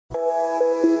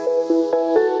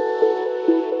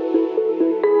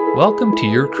Welcome to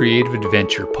your Creative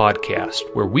Adventure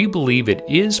podcast, where we believe it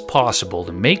is possible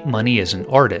to make money as an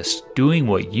artist doing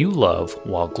what you love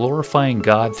while glorifying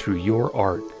God through your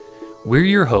art. We're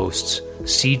your hosts,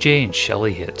 CJ and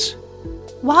Shelly Hitz.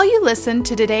 While you listen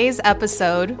to today's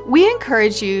episode, we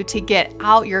encourage you to get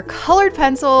out your colored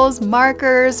pencils,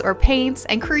 markers, or paints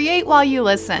and create while you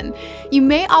listen. You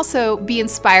may also be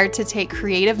inspired to take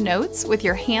creative notes with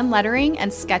your hand lettering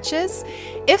and sketches.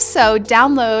 If so,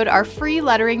 download our free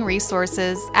lettering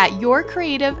resources at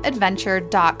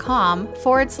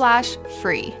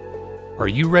yourcreativeadventure.com/free. Are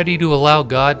you ready to allow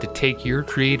God to take your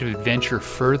creative adventure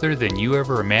further than you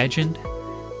ever imagined?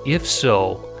 If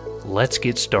so, let's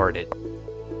get started.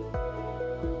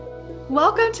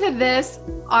 Welcome to this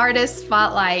Artist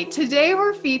Spotlight. Today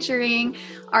we're featuring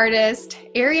artist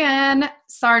Ariane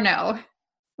Sarno.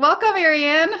 Welcome,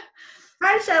 Ariane.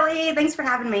 Hi, Shelly. Thanks for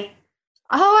having me.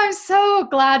 Oh, I'm so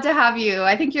glad to have you.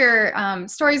 I think your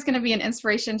story is going to be an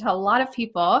inspiration to a lot of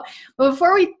people. But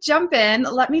before we jump in,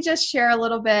 let me just share a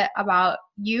little bit about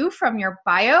you from your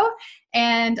bio,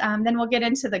 and then we'll get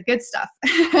into the good stuff.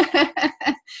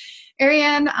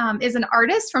 Ariane is an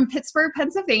artist from Pittsburgh,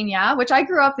 Pennsylvania, which I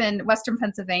grew up in Western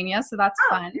Pennsylvania, so that's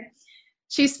fun.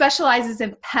 She specializes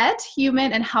in pet,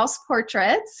 human, and house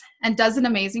portraits and does an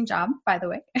amazing job, by the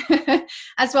way,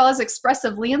 as well as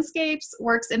expressive landscapes,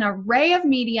 works in an array of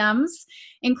mediums,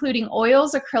 including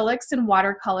oils, acrylics, and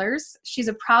watercolors. She's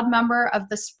a proud member of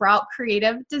the Sprout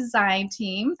Creative Design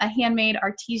Team, a handmade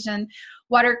artisan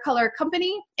watercolor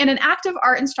company, and an active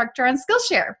art instructor on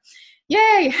Skillshare.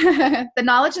 Yay! The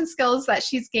knowledge and skills that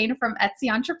she's gained from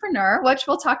Etsy Entrepreneur, which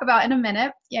we'll talk about in a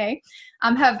minute, yay,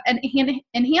 have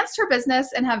enhanced her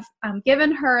business and have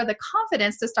given her the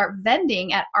confidence to start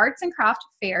vending at arts and craft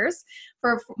fairs.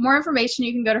 For more information,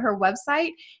 you can go to her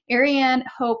website,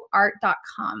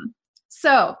 arianehopeart.com.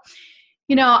 So,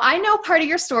 I know part of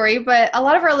your story, but a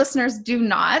lot of our listeners do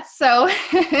not. So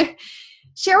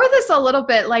share with us a little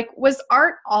bit, was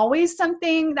art always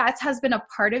something that has been a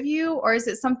part of you, or is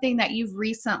it something that you've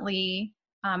recently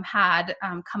had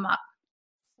come up?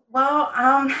 Well,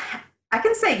 I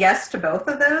can say yes to both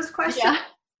of those questions,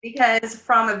 because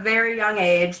from a very young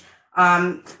age,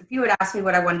 if you would ask me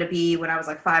what I wanted to be when I was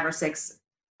like 5 or 6,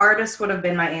 artist would have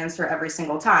been my answer every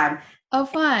single time. Oh,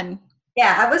 fun.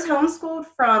 Yeah, I was homeschooled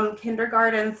from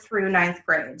kindergarten through 9th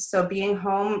grade. So being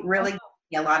home really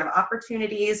a lot of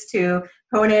opportunities to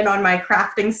hone in on my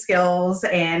crafting skills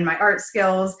and my art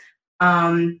skills.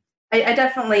 I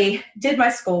definitely did my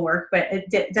schoolwork, but it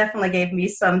definitely gave me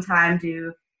some time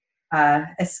to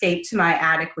escape to my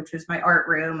attic, which was my art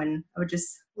room, and I would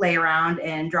just lay around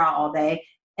and draw all day.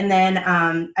 And then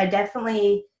I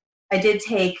did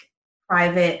take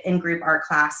private and group art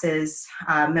classes,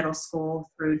 middle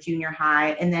school through junior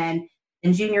high, and then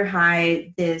in junior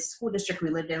high, the school district we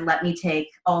lived in let me take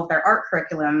all of their art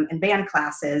curriculum and band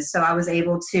classes. So I was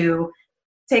able to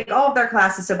take all of their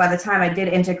classes. So by the time I did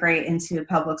integrate into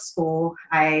public school,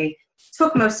 I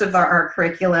took most of their art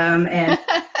curriculum, and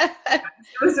it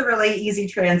was a really easy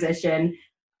transition.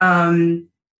 I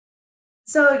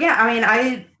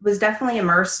was definitely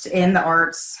immersed in the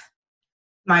arts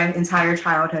my entire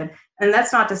childhood. And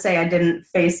that's not to say I didn't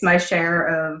face my share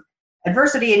of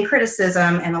adversity and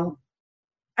criticism, and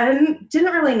I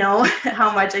didn't really know how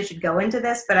much I should go into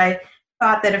this, but I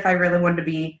thought that if I really wanted to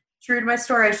be true to my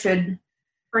story, I should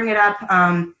bring it up.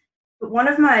 But one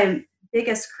of my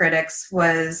biggest critics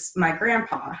was my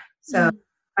grandpa. So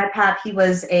my pap, he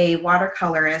was a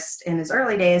watercolorist in his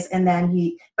early days, and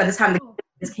then by the time the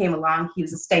kids came along, he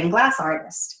was a stained glass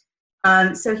artist.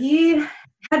 So he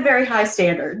had very high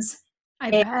standards. I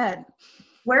bet.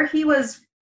 Where he was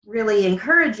really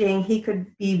encouraging, he could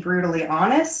be brutally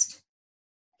honest.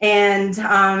 And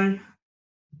I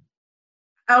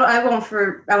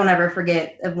will never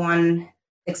forget of one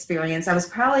experience. I was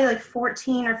probably like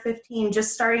 14 or 15,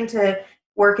 just starting to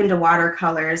work into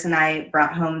watercolors, and I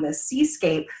brought home this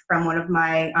seascape from one of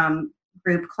my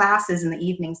group classes in the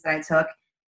evenings that I took.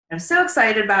 I was so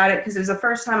excited about it because it was the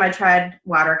first time I tried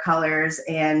watercolors,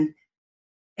 and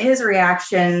his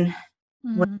reaction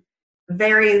was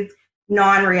very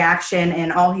non-reaction,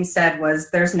 and all he said was,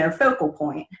 "There's no focal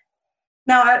point."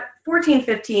 Now, at 14,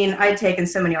 15, I'd taken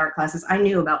so many art classes. I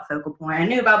knew about focal point. I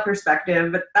knew about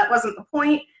perspective, but that wasn't the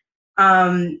point.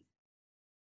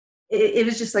 It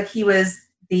was just like he was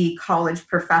the college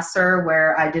professor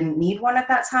where I didn't need one at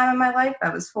that time in my life. I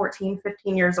was 14,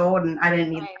 15 years old, and I didn't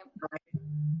need one.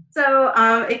 So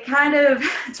it kind of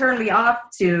turned me off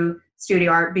to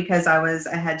studio art because I was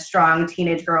a headstrong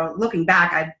teenage girl. Looking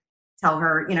back, I'd tell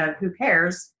her, who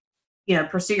cares?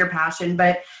 Pursue your passion.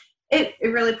 But it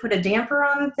really put a damper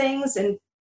on things, and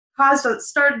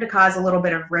started to cause a little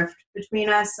bit of rift between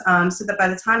us. So that by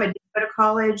the time I did go to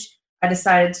college, I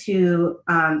decided to,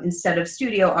 instead of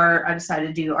studio art, I decided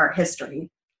to do art history.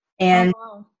 And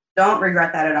wow. don't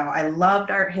regret that at all. I loved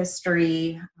art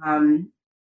history.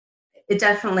 It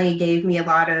definitely gave me a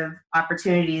lot of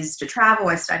opportunities to travel.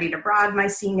 I studied abroad my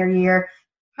senior year,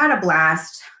 had a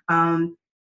blast.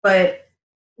 But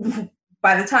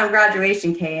by the time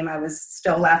graduation came, I was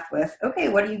still left with, okay,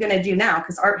 what are you going to do now?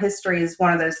 Because art history is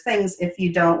one of those things, if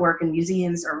you don't work in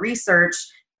museums or research,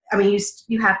 I mean,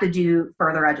 you have to do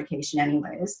further education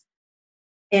anyways.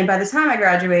 And by the time I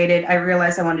graduated, I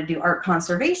realized I wanted to do art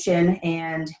conservation,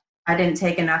 and I didn't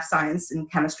take enough science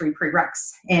and chemistry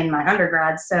prereqs in my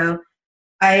undergrad. So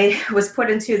I was put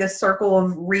into this circle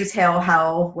of retail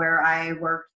hell where I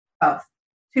worked about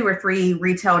 2 or 3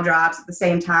 retail jobs at the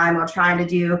same time while trying to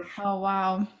do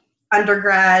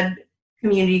undergrad,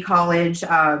 community college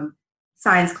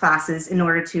science classes in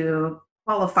order to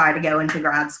qualify to go into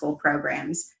grad school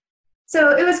programs.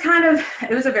 So it was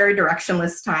a very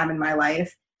directionless time in my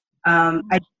life. I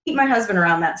met my husband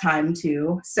around that time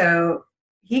too. So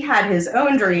he had his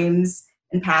own dreams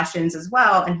and passions as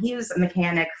well. And he was a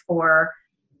mechanic for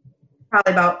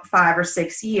probably about 5 or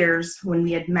 6 years when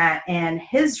we had met, and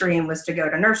his dream was to go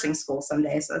to nursing school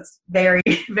someday. So it's very,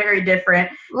 very different.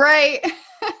 Right.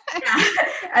 Yeah.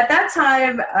 At that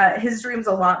time, his dream was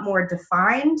a lot more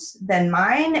defined than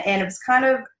mine, and it was kind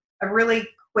of a really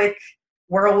quick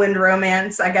whirlwind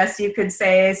romance, I guess you could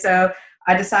say. So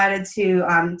I decided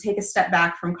to take a step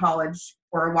back from college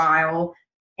for a while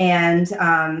and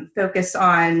focus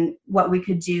on what we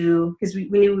could do, because we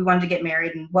knew we wanted to get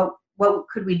married, and what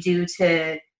could we do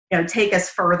to, take us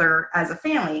further as a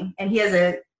family. And he has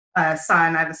a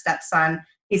son. I have a stepson.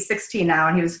 He's 16 now,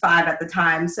 and he was 5 at the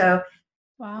time. So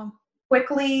wow.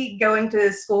 Quickly going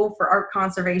to school for art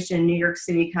conservation in New York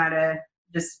City kind of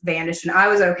just vanished, and I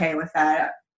was okay with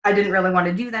that. I didn't really want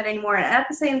to do that anymore. And at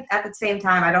the same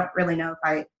time, I don't really know if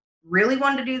I really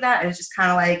wanted to do that. It was just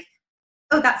kind of like,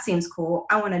 oh, that seems cool.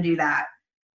 I want to do that.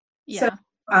 Yeah.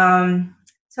 So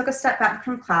took a step back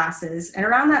from classes. And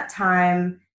around that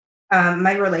time,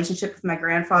 my relationship with my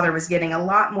grandfather was getting a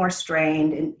lot more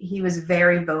strained. And he was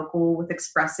very vocal with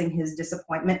expressing his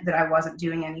disappointment that I wasn't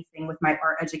doing anything with my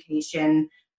art education.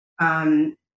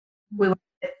 We went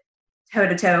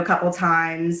toe-to-toe a couple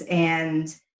times.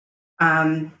 And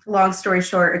long story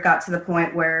short, it got to the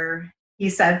point where he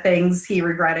said things he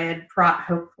regretted,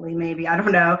 hopefully, maybe, I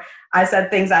don't know. I said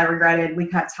things I regretted. We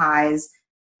cut ties.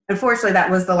 Unfortunately, that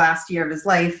was the last year of his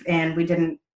life, and we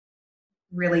didn't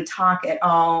really talk at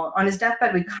all. On his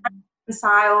deathbed, we kind of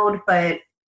reconciled, but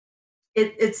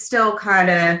it still kind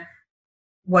of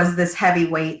was this heavy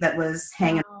weight that was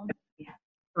hanging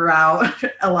throughout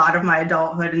a lot of my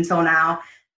adulthood until now.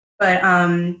 But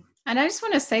and I just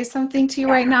want to say something to you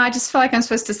right now. I just feel like I'm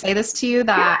supposed to say this to you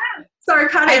that sorry,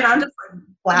 I'm just like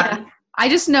blabbing. Yeah, I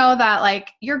just know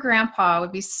that your grandpa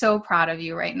would be so proud of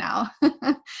you right now.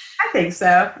 I think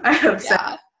so. I hope so.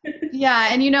 Yeah.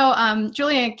 And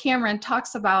Julia Cameron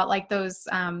talks about those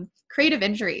creative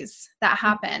injuries that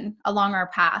happen along our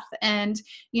path. And,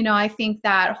 I think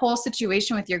that whole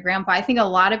situation with your grandpa, I think a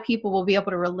lot of people will be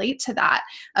able to relate to that,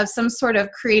 of some sort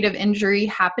of creative injury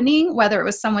happening, whether it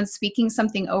was someone speaking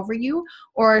something over you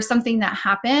or something that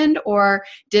happened or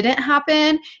didn't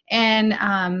happen.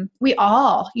 And we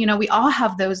all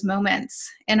have those moments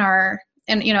in our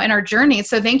journey.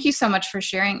 So thank you so much for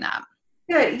sharing that.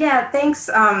 Good. Yeah, thanks.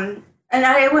 And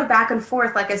I went back and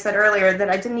forth, like I said earlier, that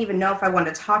I didn't even know if I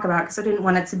wanted to talk about it because I didn't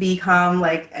want it to become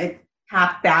like a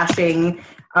half-bashing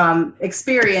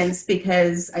experience,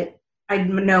 because I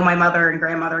know my mother and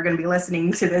grandmother are going to be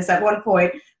listening to this at one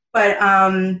point. But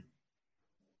and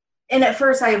at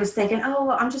first I was thinking,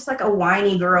 oh, I'm just like a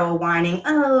whiny girl whining,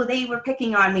 oh, they were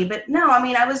picking on me. But no, I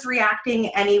mean, I was reacting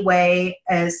anyway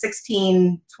as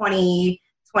 16, 20,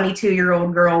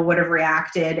 22-year-old girl would have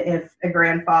reacted if a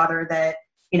grandfather that,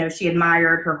 she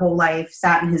admired her whole life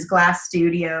sat in his glass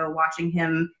studio watching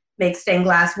him make stained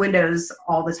glass windows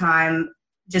all the time,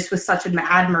 just with such an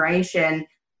admiration,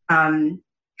 kind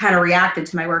of reacted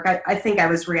to my work. I think I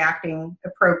was reacting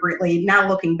appropriately. Now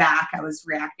looking back, I was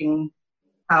reacting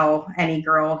how any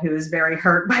girl who is very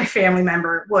hurt by a family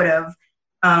member would have.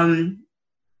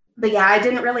 But yeah, I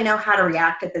didn't really know how to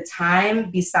react at the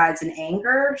time besides in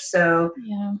anger. So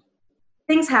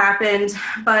things happened,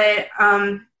 but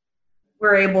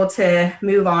we're able to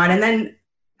move on. And then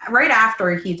right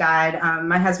after he died,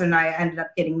 my husband and I ended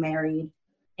up getting married.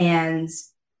 And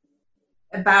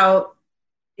about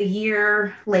a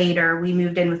year later, we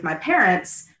moved in with my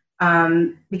parents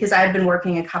because I had been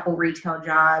working a couple retail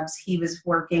jobs. He was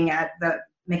working at the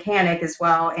mechanic as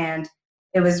well. And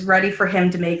it was ready for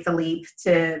him to make the leap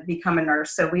to become a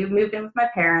nurse. So we moved in with my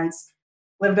parents,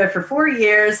 lived there for 4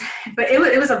 years, but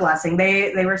it was a blessing.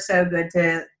 They were so good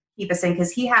to keep us in,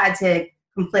 because he had to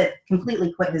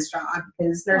completely quit his job,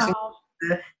 because nursing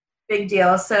was a big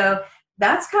deal. So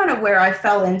that's kind of where I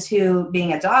fell into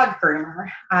being a dog groomer.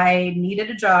 I needed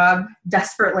a job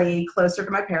desperately closer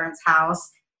to my parents'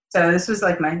 house. So this was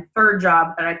like my third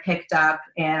job that I picked up,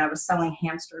 and I was selling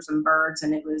hamsters and birds,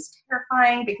 and it was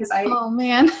terrifying because oh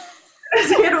man,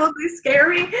 it was really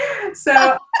scary.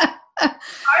 So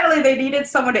finally they needed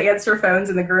someone to answer phones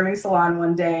in the grooming salon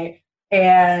one day,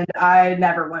 and I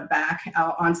never went back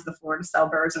out onto the floor to sell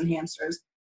birds and hamsters.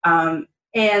 And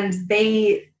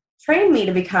they trained me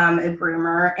to become a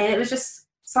groomer, and it was just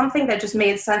something that just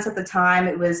made sense at the time.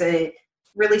 It was a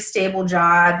really stable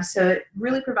job, so it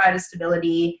really provided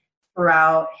stability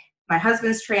throughout my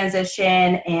husband's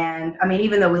transition. And I mean,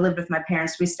 even though we lived with my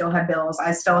parents, we still had bills.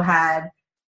 I still had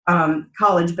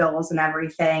college bills and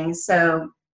everything. So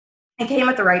it came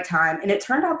at the right time, and it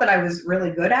turned out that I was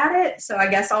really good at it. So I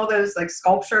guess all those like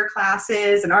sculpture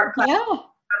classes and art classes. Yeah,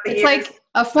 it's like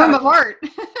a form of art.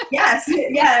 Yes,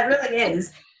 yeah, it really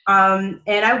is. And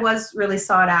I was really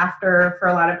sought after for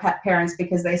a lot of pet parents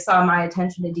because they saw my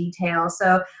attention to detail.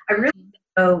 So I really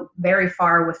go very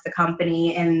far with the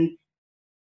company, and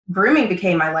grooming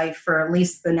became my life for at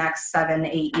least the next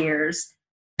 7-8 years.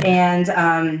 And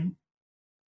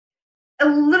a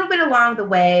little bit along the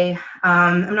way,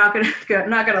 I'm not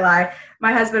gonna lie,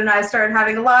 my husband and I started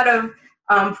having a lot of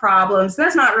problems.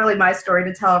 That's not really my story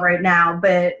to tell right now,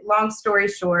 but long story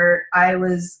short, I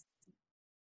was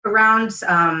around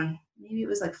maybe it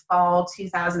was like fall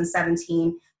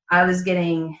 2017. I was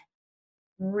getting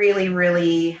really,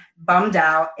 really bummed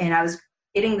out, and I was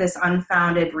getting this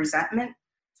unfounded resentment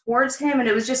towards him, and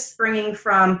it was just springing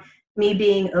from me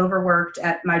being overworked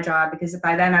at my job, because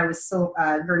by then I was still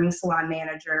grooming salon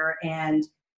manager, and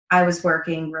I was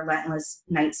working relentless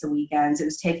nights and weekends. It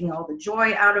was taking all the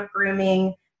joy out of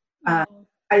grooming.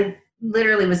 I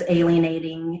literally was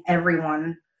alienating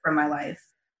everyone from my life,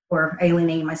 or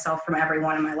alienating myself from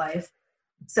everyone in my life.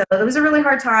 So it was a really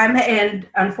hard time, and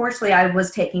unfortunately I was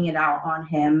taking it out on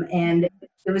him, and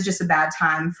it was just a bad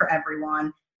time for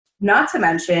everyone. Not to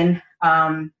mention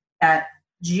that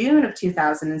June of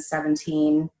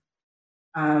 2017,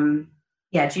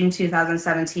 June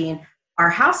 2017, our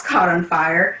house caught on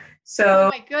fire. So, oh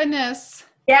my goodness.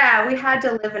 Yeah, we had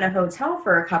to live in a hotel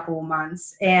for a couple of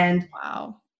months, and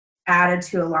wow, added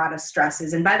to a lot of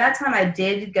stresses. And by that time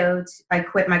I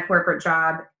quit my corporate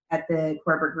job at the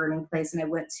corporate grooming place, and I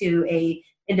went to an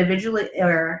individual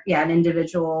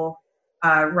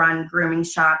run grooming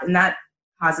shop, and that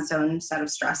caused its own set of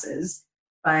stresses.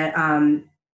 But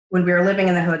when we were living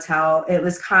in the hotel, it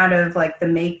was kind of like the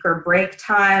make or break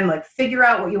time, like figure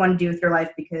out what you want to do with your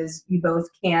life, because you both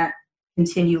can't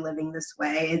continue living this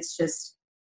way. It's just,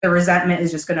 the resentment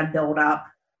is just going to build up,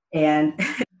 and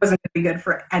it wasn't going to be good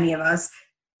for any of us.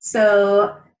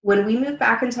 So when we moved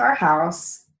back into our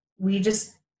house, we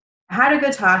just had a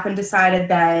good talk and decided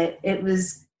that it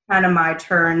was kind of my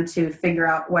turn to figure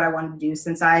out what I wanted to do,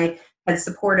 since I had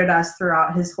supported us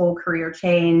throughout his whole career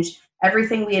change.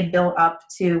 Everything we had built up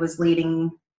to was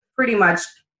leading pretty much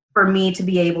for me to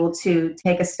be able to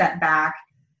take a step back.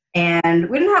 And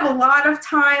we didn't have a lot of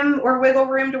time or wiggle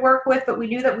room to work with, but we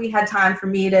knew that we had time for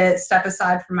me to step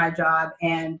aside from my job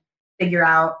and figure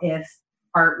out if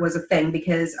art was a thing.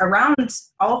 Because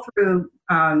all through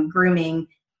grooming,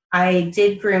 I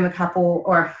did paint a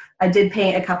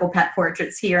couple pet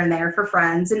portraits here and there for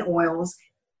friends in oils.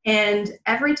 And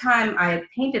every time I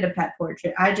painted a pet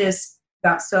portrait, I just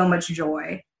got so much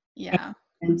joy. Yeah.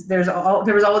 And there was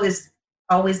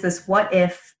always this what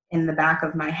if in the back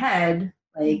of my head,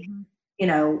 like,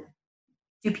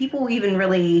 do people even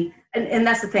really, and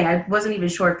that's the thing, I wasn't even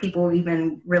sure if people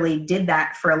even really did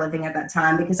that for a living at that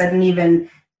time, because I didn't even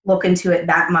look into it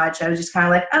that much. I was just kind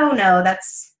of like, oh no,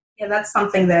 that's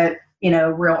something that,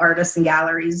 real artists and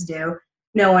galleries do.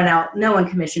 No one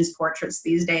commissions portraits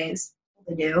these days.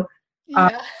 They do.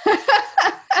 Yeah.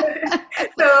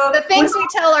 So the things we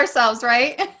tell ourselves,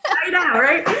 right? I know,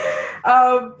 right?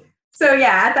 So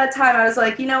yeah, at that time I was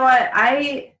like, you know what?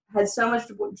 I had so much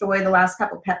joy the last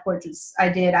couple of pet portraits I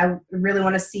did. I really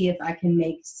want to see if I can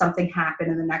make something happen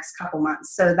in the next couple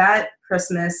months. So that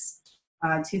Christmas,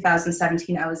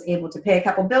 2017, I was able to pay a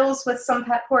couple bills with some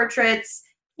pet portraits.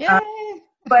 Yay!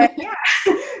 But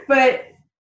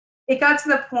it got to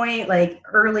the point late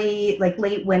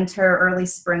winter, early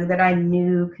spring, that I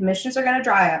knew commissions are going to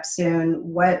dry up soon.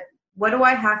 What do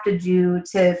I have to do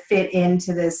to fit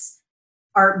into this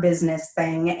art business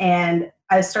thing? And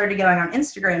I started going on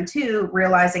Instagram too,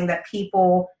 realizing that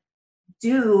people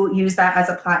do use that as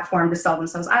a platform to sell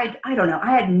themselves. I don't know.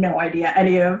 I had no idea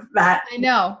any of that. I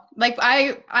know. Like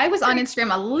I was on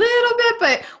Instagram a little bit,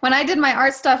 but when I did my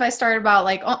art stuff, I started about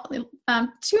like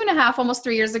 2.5, almost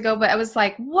 3 years ago. But I was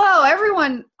like,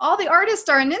 whoa, all the artists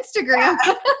are on Instagram.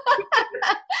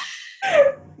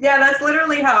 Yeah, that's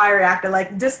literally how I reacted,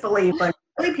 like disbelief, like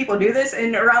really people do this.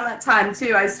 And around that time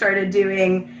too, I started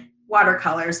doing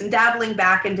watercolors and dabbling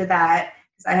back into that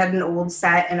because I had an old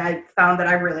set and I found that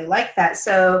I really liked that.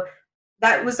 So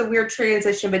that was a weird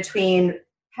transition between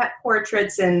pet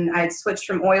portraits, and I had switched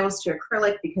from oils to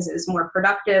acrylic because it was more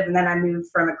productive. And then I moved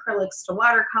from acrylics to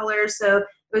watercolors. So it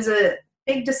was a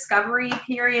big discovery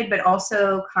period, but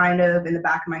also kind of in the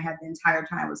back of my head the entire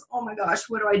time was, oh my gosh,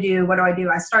 what do I do? What do I do?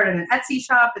 I started an Etsy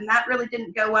shop and that really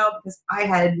didn't go well because I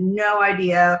had no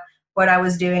idea what I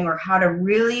was doing or how to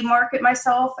really market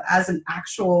myself as an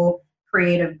actual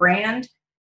creative brand.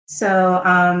 So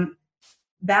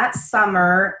that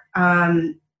summer,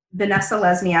 Vanessa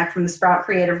Lesniak from the Sprout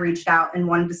Creative reached out and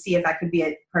wanted to see if I could be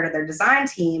a part of their design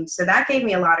team. So that gave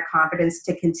me a lot of confidence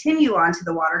to continue on to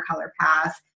the watercolor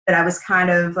path that I was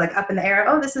kind of like up in the air.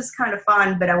 Oh, this is kind of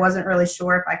fun, but I wasn't really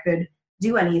sure if I could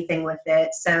do anything with it.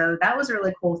 So that was a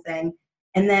really cool thing.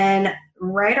 And then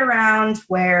right around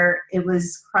where it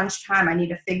was crunch time, I need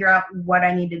to figure out what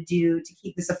I need to do to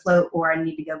keep this afloat, or I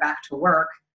need to go back to work.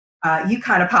 You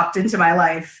kind of popped into my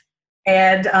life.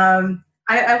 And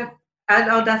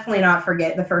I'll definitely not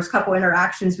forget the first couple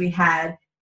interactions we had.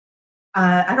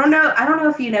 I don't know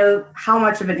if you know how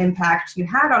much of an impact you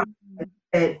had on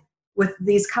it with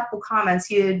these couple comments.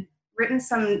 You had written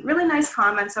some really nice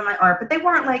comments on my art, but they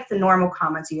weren't like the normal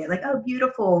comments you get, like, oh,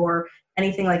 beautiful, or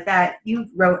anything like that. You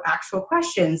wrote actual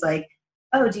questions like,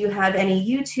 oh, do you have any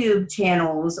YouTube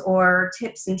channels or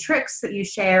tips and tricks that you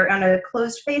share on a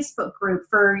closed Facebook group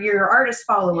for your artist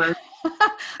followers?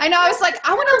 I know. I was like,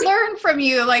 I want to learn from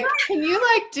you. Like, can you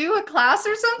like do a class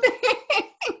or something?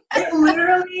 It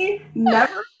literally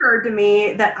never occurred to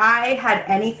me that I had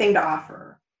anything to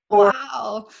offer. Or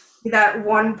wow. that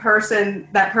person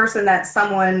that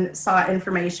someone saw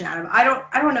information out of. I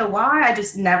don't know why. I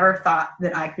just never thought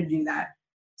that I could do that.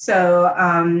 So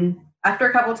after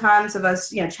a couple times of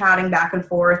us, chatting back and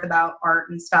forth about art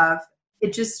and stuff,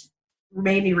 it just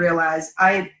made me realize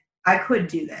I could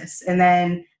do this. And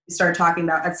then we started talking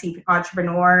about Etsy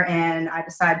Entrepreneur, and I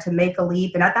decided to make a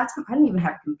leap. And at that time, I didn't even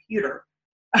have a computer.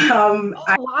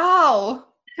 Wow.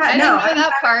 I didn't know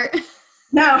that part.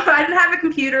 No, I didn't have a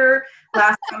computer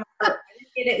last summer. I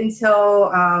didn't get it until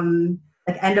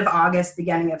like end of August,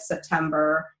 beginning of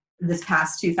September, this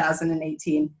past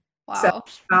 2018. Wow.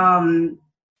 So,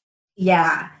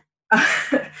 yeah.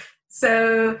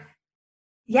 So,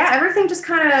 yeah, everything just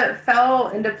kind of fell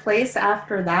into place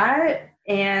after that.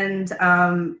 And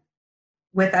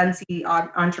with Etsy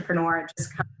Entrepreneur, it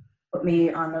just kind of put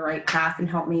me on the right path and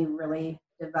helped me really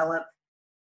develop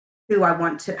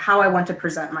how I want to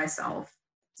present myself.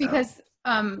 Because,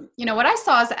 what I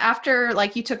saw is after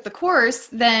like you took the course,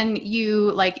 then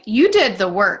you did the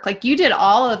work, like you did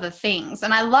all of the things.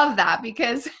 And I love that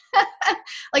because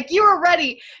like you were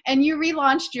ready and you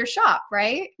relaunched your shop,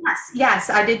 right? Yes.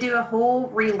 I did do a whole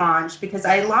relaunch because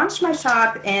I launched my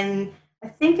shop in, I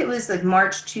think it was like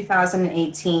March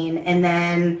 2018. And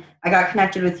then I got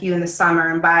connected with you in the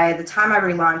summer. And by the time I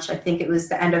relaunched, I think it was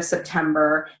the end of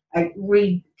September, I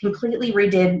completely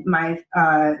redid my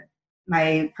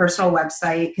personal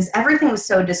website because everything was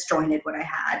so disjointed what I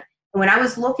had. And when I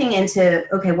was looking into,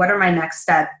 okay, what are my next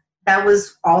steps? That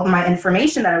was all my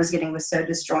information that I was getting was so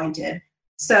disjointed.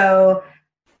 So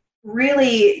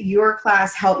really your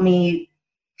class helped me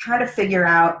kind of figure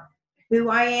out who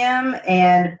I am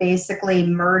and basically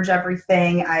merge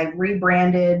everything. I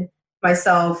rebranded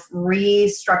myself,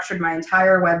 restructured my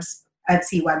entire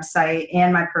Etsy website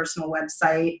and my personal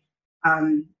website.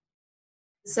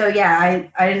 So yeah,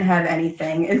 I didn't have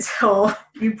anything until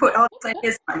you put all these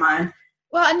ideas in my mind.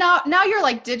 Well, and now you're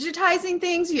like digitizing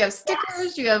things. You have stickers,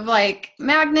 yes. You have like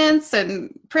magnets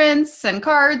and prints and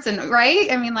cards, and right?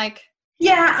 I mean, like.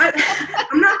 Yeah,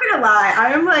 I'm not gonna lie.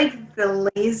 I am like the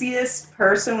laziest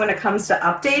person when it comes to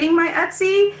updating my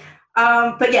Etsy.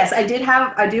 But yes, I do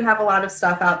have a lot of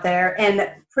stuff out there,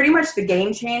 and pretty much the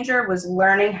game changer was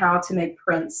learning how to make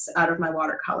prints out of my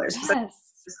watercolors. Yes.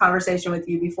 This conversation with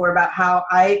you before about how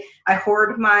I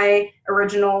hoard my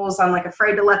originals. I'm like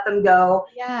afraid to let them go.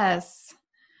 Yes.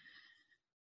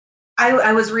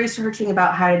 I was researching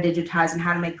about how to digitize and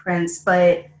how to make prints,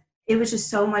 but it was just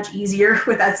so much easier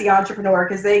with Etsy Entrepreneur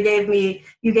because you gave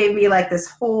me like this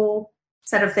whole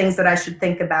set of things that I should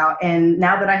think about. And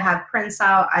now that I have prints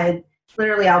out, I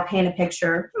literally I'll paint a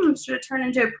picture. Should it turn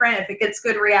into a print? If it gets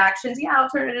good reactions, yeah, I'll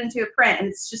turn it into a print. And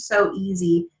it's just so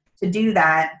easy to do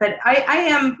that. But I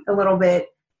am a little bit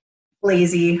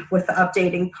lazy with the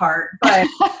updating part, but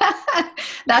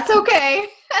that's okay.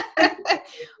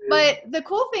 But the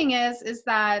cool thing is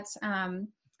that,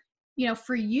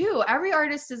 for you, every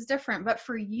artist is different, but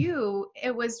for you,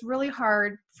 it was really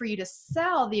hard for you to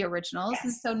sell the originals. Yes.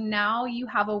 And so now you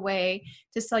have a way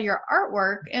to sell your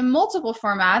artwork in multiple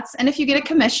formats. And if you get a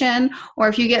commission, or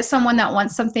if you get someone that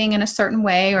wants something in a certain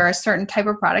way or a certain type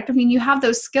of product, I mean, you have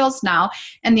those skills now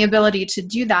and the ability to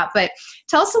do that. But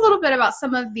tell us a little bit about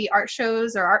some of the art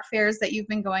shows or art fairs that you've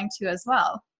been going to as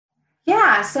well.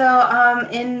 Yeah. So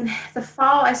in the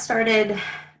fall,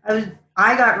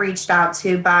 I got reached out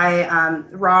to by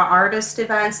Raw Artist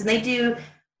Events, and they do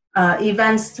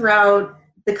events throughout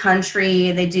the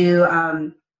country. They do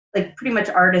like pretty much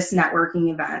artist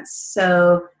networking events.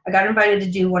 So I got invited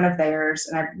to do one of theirs,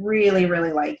 and I really,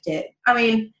 really liked it. I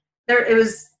mean, it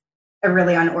was a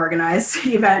really unorganized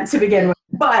event to begin with,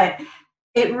 but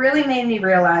it really made me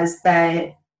realize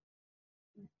that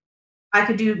I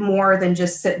could do more than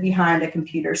just sit behind a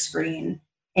computer screen.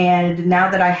 And now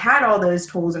that I had all those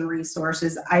tools and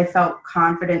resources, I felt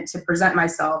confident to present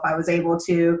myself. I was able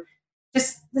to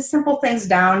just the simple things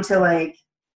down to like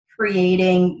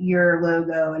creating your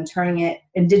logo and turning it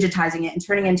and digitizing it and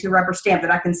turning it into a rubber stamp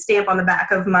that I can stamp on the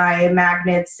back of my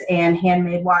magnets and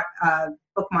handmade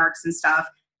bookmarks and stuff.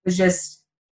 It was just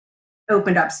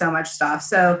opened up so much stuff.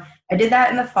 So I did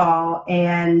that in the fall,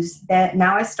 and that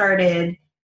now I started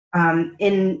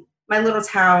in my little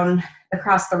town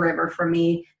across the river from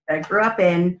me that I grew up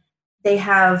in. They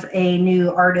have a new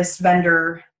artist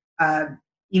vendor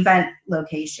event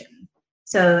location.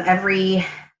 So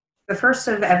the first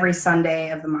of every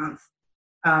Sunday of the month,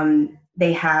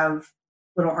 they have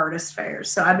little artist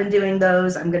fairs. So I've been doing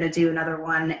those. I'm going to do another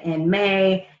one in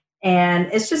May, and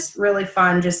it's just really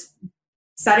fun. Just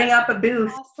setting up a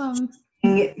booth, awesome.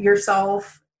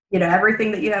 Yourself,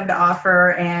 everything that you have to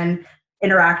offer, and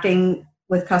interacting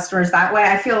with customers that way.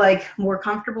 I feel like more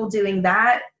comfortable doing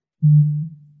that.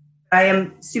 I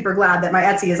am super glad that my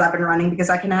Etsy is up and running, because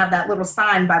I can have that little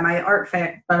sign by my art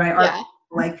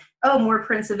like, oh, more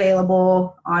prints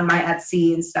available on my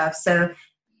Etsy and stuff. So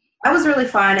that was really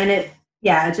fun, and it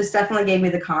just definitely gave me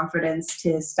the confidence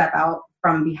to step out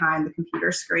from behind the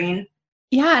computer screen.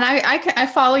 Yeah, and I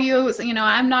follow you.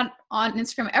 I'm not on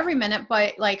Instagram every minute,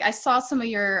 but like I saw some of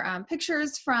your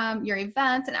pictures from your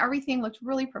events, and everything looked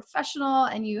really professional,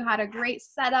 and you had a great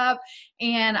setup,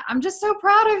 and I'm just so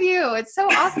proud of you. It's so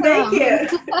awesome. Thank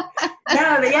you.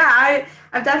 I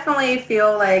definitely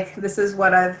feel like this is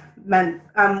what I'm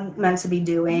meant to be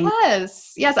doing.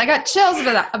 Yes, I got chills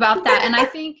about that, and I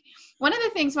think one of the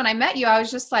things when I met you, I was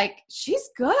just like, she's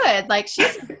good. Like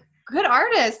she's good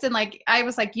artist. And like, I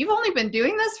was like, you've only been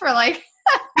doing this for like,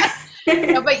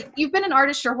 but you've been an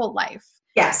artist your whole life.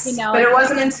 Yes. But it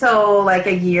wasn't until like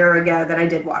a year ago that I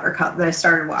did that I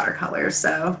started watercolors.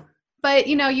 So, but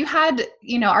you had,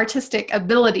 artistic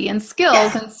ability and skills.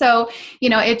 Yeah. And so,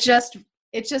 it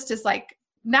just is like,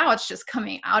 now it's just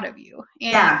coming out of you,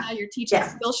 and now you're teaching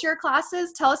Skillshare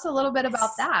classes. Tell us a little bit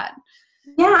about that.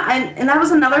 Yeah, and that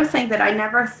was another thing that I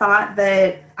never thought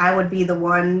that I would be the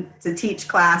one to teach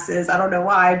classes. I don't know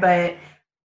why, but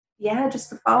just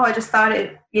the fall, I just thought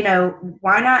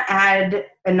why not add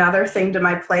another thing to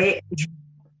my plate?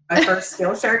 My first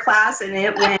Skillshare class, and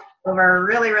it went over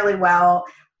really, really well.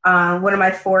 One of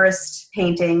my forest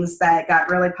paintings that got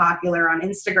really popular on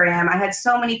Instagram. I had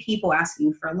so many people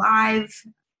asking for live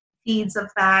feeds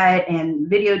of that and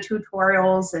video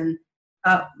tutorials, and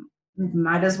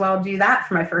might as well do that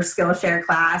for my first Skillshare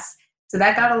class. So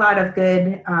that got a lot of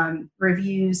good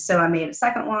reviews. So I made a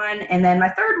second one. And then my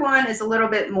third one is a little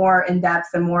bit more in-depth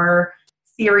and more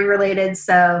theory related.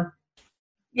 So,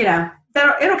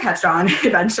 it'll catch on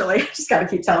eventually. Just got to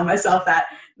keep telling myself that.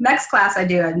 Next class I'm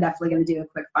definitely going to do a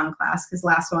quick fun class, because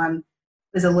last one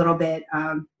was a little bit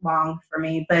long for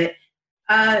me. But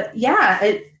I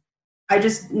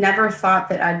just never thought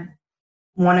that I'd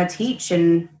want to teach,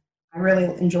 and I really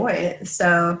enjoy it.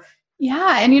 So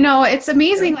yeah. And it's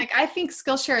amazing. Like I think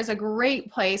Skillshare is a great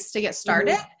place to get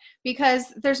started, because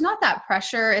there's not that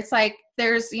pressure. It's like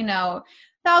there's,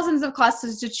 thousands of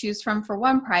classes to choose from for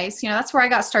one price. That's where I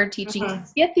got started teaching.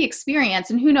 Get the experience,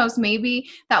 and who knows, maybe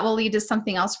that will lead to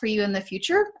something else for you in the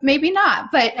future. Maybe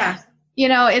not, but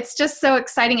it's just so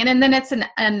exciting. And then it's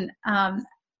an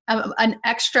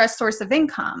extra source of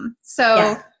income.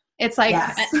 So it's like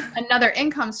another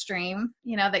income stream,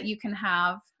 that you can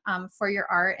have for your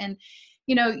art. And,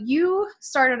 you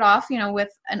started off, with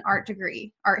an art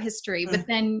degree, art history, but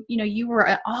then, you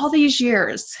were all these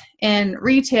years in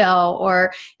retail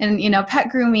or in, pet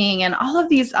grooming and all of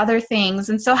these other things.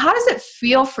 And so how does it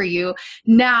feel for you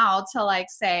now to like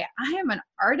say, I am an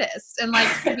artist and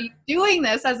like to be doing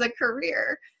this as a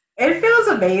career? It feels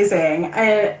amazing.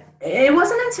 It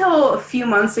wasn't until a few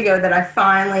months ago that I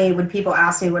finally, when people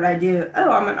ask me what I do, oh,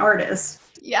 I'm an artist.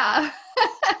 Yeah.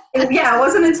 Yeah, it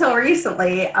wasn't until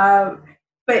recently.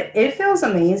 But it feels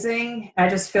amazing. I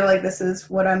just feel like this is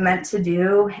what I'm meant to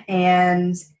do.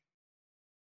 And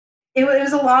it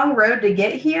was a long road to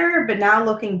get here, but now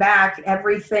looking back,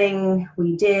 everything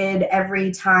we did,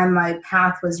 every time my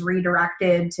path was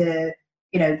redirected to,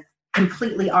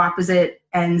 completely opposite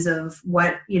ends of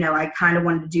what, I kind of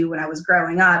wanted to do when I was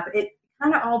growing up, it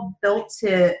kind of all built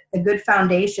to a good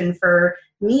foundation for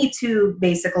me to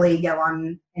basically go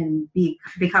on and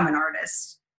become an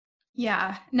artist.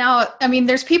 Yeah. Now, I mean,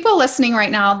 there's people listening right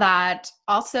now that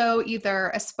also either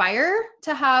aspire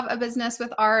to have a business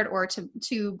with art or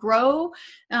to grow,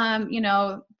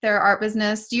 their art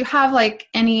business. Do you have like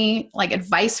any like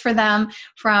advice for them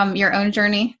from your own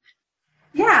journey?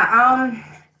 Yeah.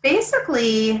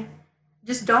 Basically,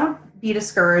 just don't be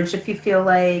discouraged if you feel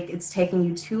like it's taking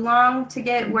you too long to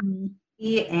get where you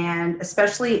be, and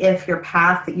especially if your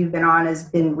path that you've been on has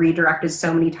been redirected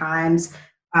so many times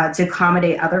to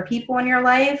accommodate other people in your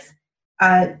life.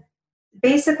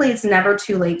 Basically, it's never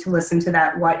too late to listen to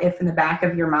that what if in the back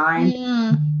of your mind.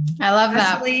 I love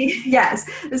that. Yes,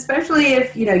 especially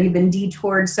if you've been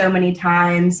detoured so many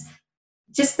times.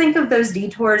 Just think of those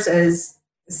detours as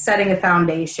setting a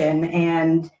foundation,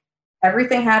 and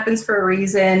everything happens for a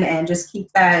reason, and just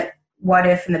keep that what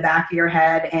if in the back of your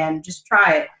head and just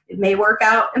try it. It may work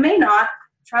out, it may not.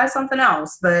 Try something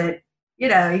else, but you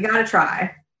got to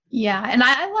try. Yeah. And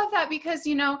I love that because,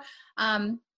 I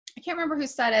can't remember who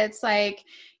said it. It's like,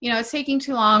 it's taking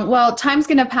too long. Well, time's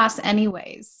going to pass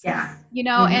anyways. Yeah.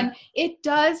 And it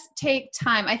does take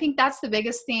time. I think that's the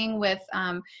biggest thing with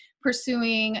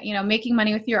pursuing, making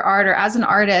money with your art or as an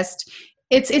artist.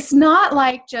 It's not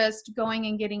like just going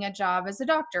and getting a job as a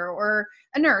doctor or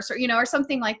a nurse or, or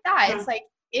something like that. Mm-hmm. It's like,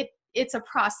 it's a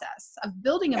process of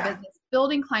building a business,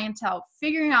 building clientele,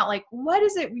 figuring out like, what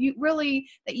is it really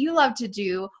that you love to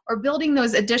do, or building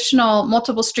those additional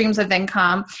multiple streams of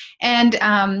income. And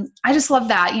I just love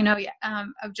that,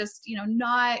 of just,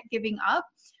 not giving up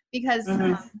because,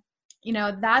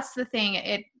 that's the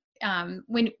thing.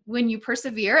 When you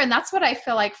persevere, and that's what I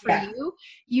feel like for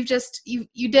you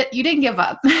didn't give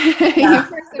up. You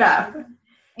persevered.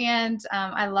 And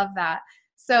I love that.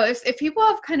 So if people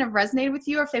have kind of resonated with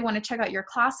you, or if they want to check out your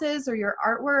classes or your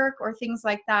artwork or things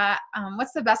like that,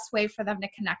 what's the best way for them to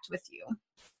connect with you?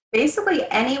 Basically,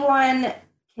 anyone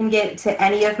can get to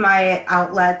any of my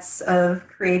outlets of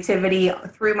creativity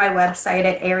through my website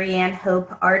at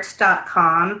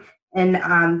arianehopeart.com. And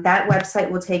that website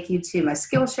will take you to my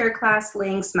Skillshare class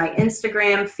links, my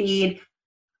Instagram feed.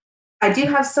 I do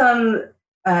have some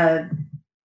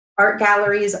art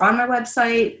galleries on my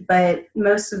website, but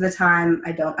most of the time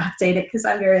I don't update it because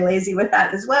I'm very lazy with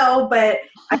that as well. But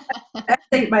I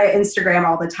update my Instagram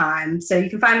all the time. So you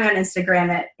can find me on Instagram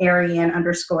at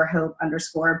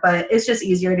Ariane_hope_, but it's just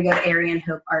easier to go to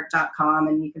arianehopeart.com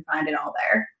and you can find it all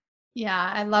there.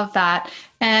 Yeah, I love that.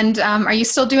 And are you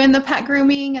still doing the pet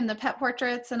grooming and the pet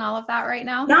portraits and all of that right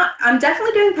now? I'm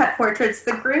definitely doing pet portraits.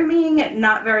 The grooming,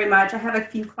 not very much. I have a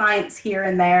few clients here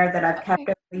and there that I've kept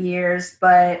over the years,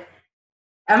 but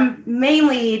I'm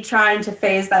mainly trying to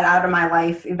phase that out of my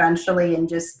life eventually and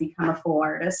just become a full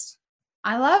artist.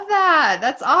 I love that.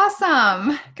 That's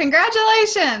awesome.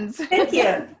 Congratulations. Thank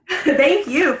you. Thank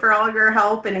you for all your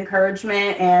help and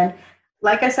encouragement. And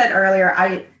like I said earlier,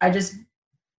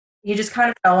 you just kind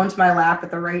of fell into my lap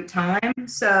at the right time.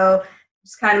 So it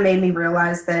just kind of made me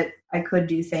realize that I could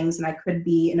do things and I could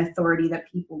be an authority that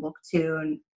people look to.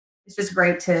 And it's just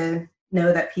great to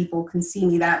know that people can see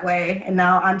me that way. And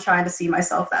now I'm trying to see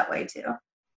myself that way too.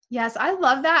 Yes, I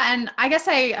love that. And I guess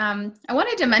I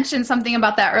wanted to mention something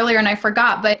about that earlier and I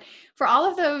forgot, but for all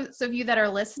of those of you that are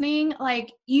listening,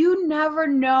 like you never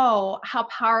know how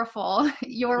powerful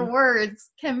your words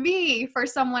can be for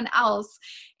someone else.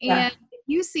 And if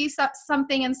you see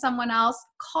something in someone else,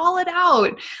 call it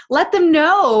out, let them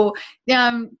know,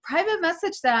 private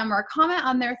message them or comment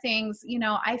on their things.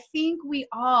 I think we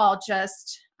all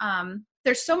just,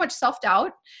 there's so much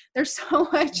self-doubt. There's so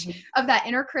much of that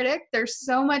inner critic. There's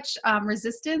so much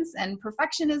resistance and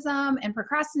perfectionism and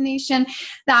procrastination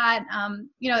that,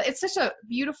 it's such a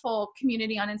beautiful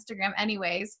community on Instagram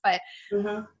anyways. But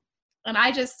And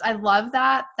I love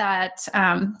that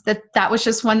was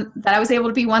just one, that I was able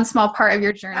to be one small part of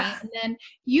your journey. And then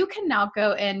you can now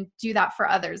go and do that for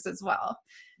others as well.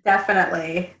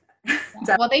 Definitely.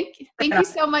 Well, thank you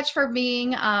so much for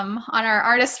being on our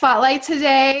Artist Spotlight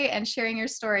today and sharing your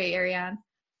story, Ariane.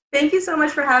 Thank you so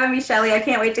much for having me, Shelly. I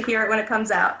can't wait to hear it when it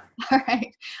comes out. All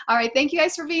right. Thank you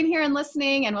guys for being here and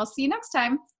listening, and we'll see you next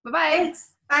time. Bye-bye.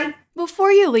 Thanks. Bye.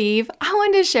 Before you leave, I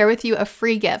wanted to share with you a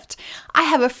free gift. I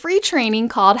have a free training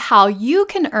called How You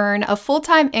Can Earn a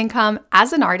Full-Time Income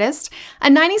as an Artist, a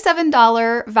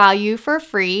 $97 value for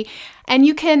free. And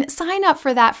you can sign up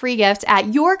for that free gift at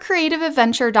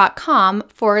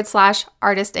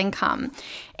yourcreativeadventure.com/artist income.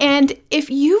 And if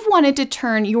you've wanted to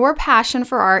turn your passion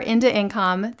for art into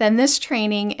income, then this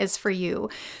training is for you.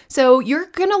 So you're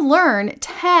going to learn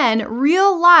 10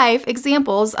 real life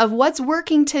examples of what's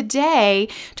working today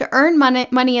to earn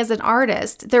money as an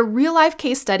artist. They're real life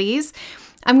case studies.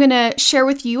 I'm going to share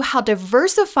with you how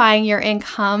diversifying your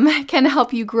income can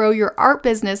help you grow your art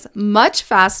business much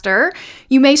faster.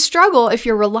 You may struggle if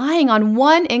you're relying on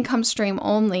one income stream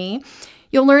only.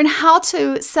 You'll learn how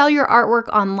to sell your artwork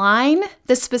online,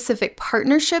 the specific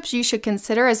partnerships you should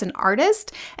consider as an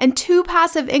artist, and 2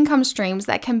 passive income streams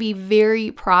that can be very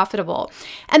profitable.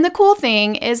 And the cool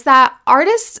thing is that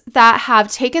artists that have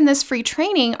taken this free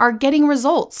training are getting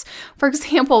results. For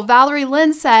example, Valerie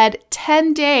Lynn said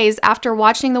 10 days after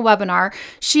watching the webinar,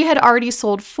 she had already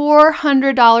sold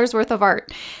 $400 worth of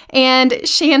art. And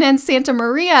Shannon Santa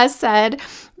Maria said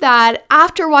that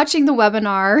after watching the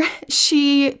webinar,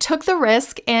 she took the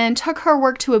risk and took her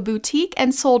work to a boutique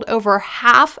and sold over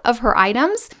half of her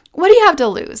items. What do you have to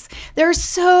lose? There are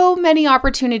so many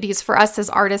opportunities for us as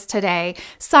artists today.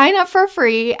 Sign up for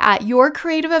free at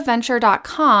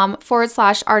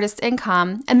yourcreativeadventure.com/artist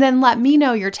income, and then let me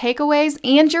know your takeaways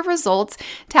and your results.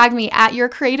 Tag me at Your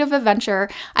Creative Adventure.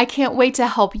 I can't wait to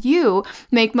help you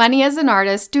make money as an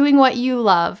artist doing what you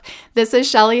love. This is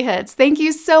Shelly Hitz. Thank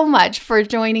you so much for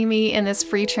joining me in this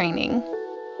free training.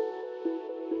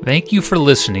 Thank you for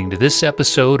listening to this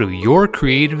episode of Your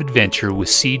Creative Adventure with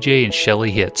CJ and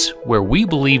Shelly Hitz, where we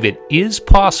believe it is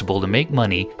possible to make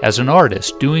money as an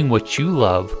artist doing what you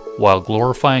love while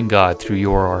glorifying God through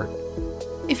your art.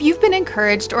 If you've been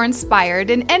encouraged or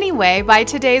inspired in any way by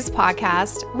today's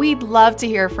podcast, we'd love to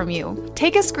hear from you.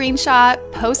 Take a screenshot,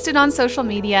 post it on social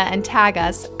media, and tag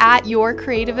us at Your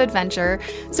Creative Adventure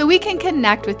so we can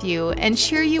connect with you and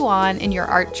cheer you on in your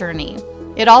art journey.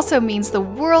 It also means the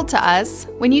world to us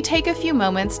when you take a few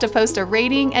moments to post a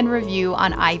rating and review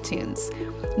on iTunes.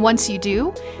 Once you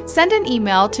do, send an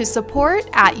email to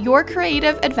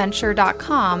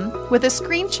support@yourcreativeadventure.com with a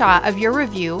screenshot of your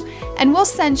review, and we'll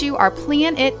send you our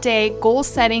Plan It Day goal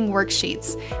setting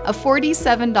worksheets, a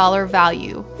 $47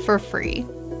 value, for free.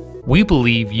 We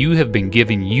believe you have been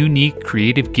given unique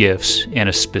creative gifts and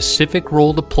a specific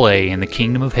role to play in the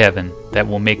kingdom of heaven that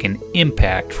will make an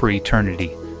impact for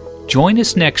eternity. Join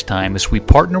us next time as we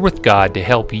partner with God to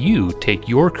help you take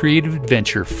your creative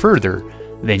adventure further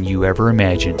than you ever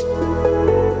imagined.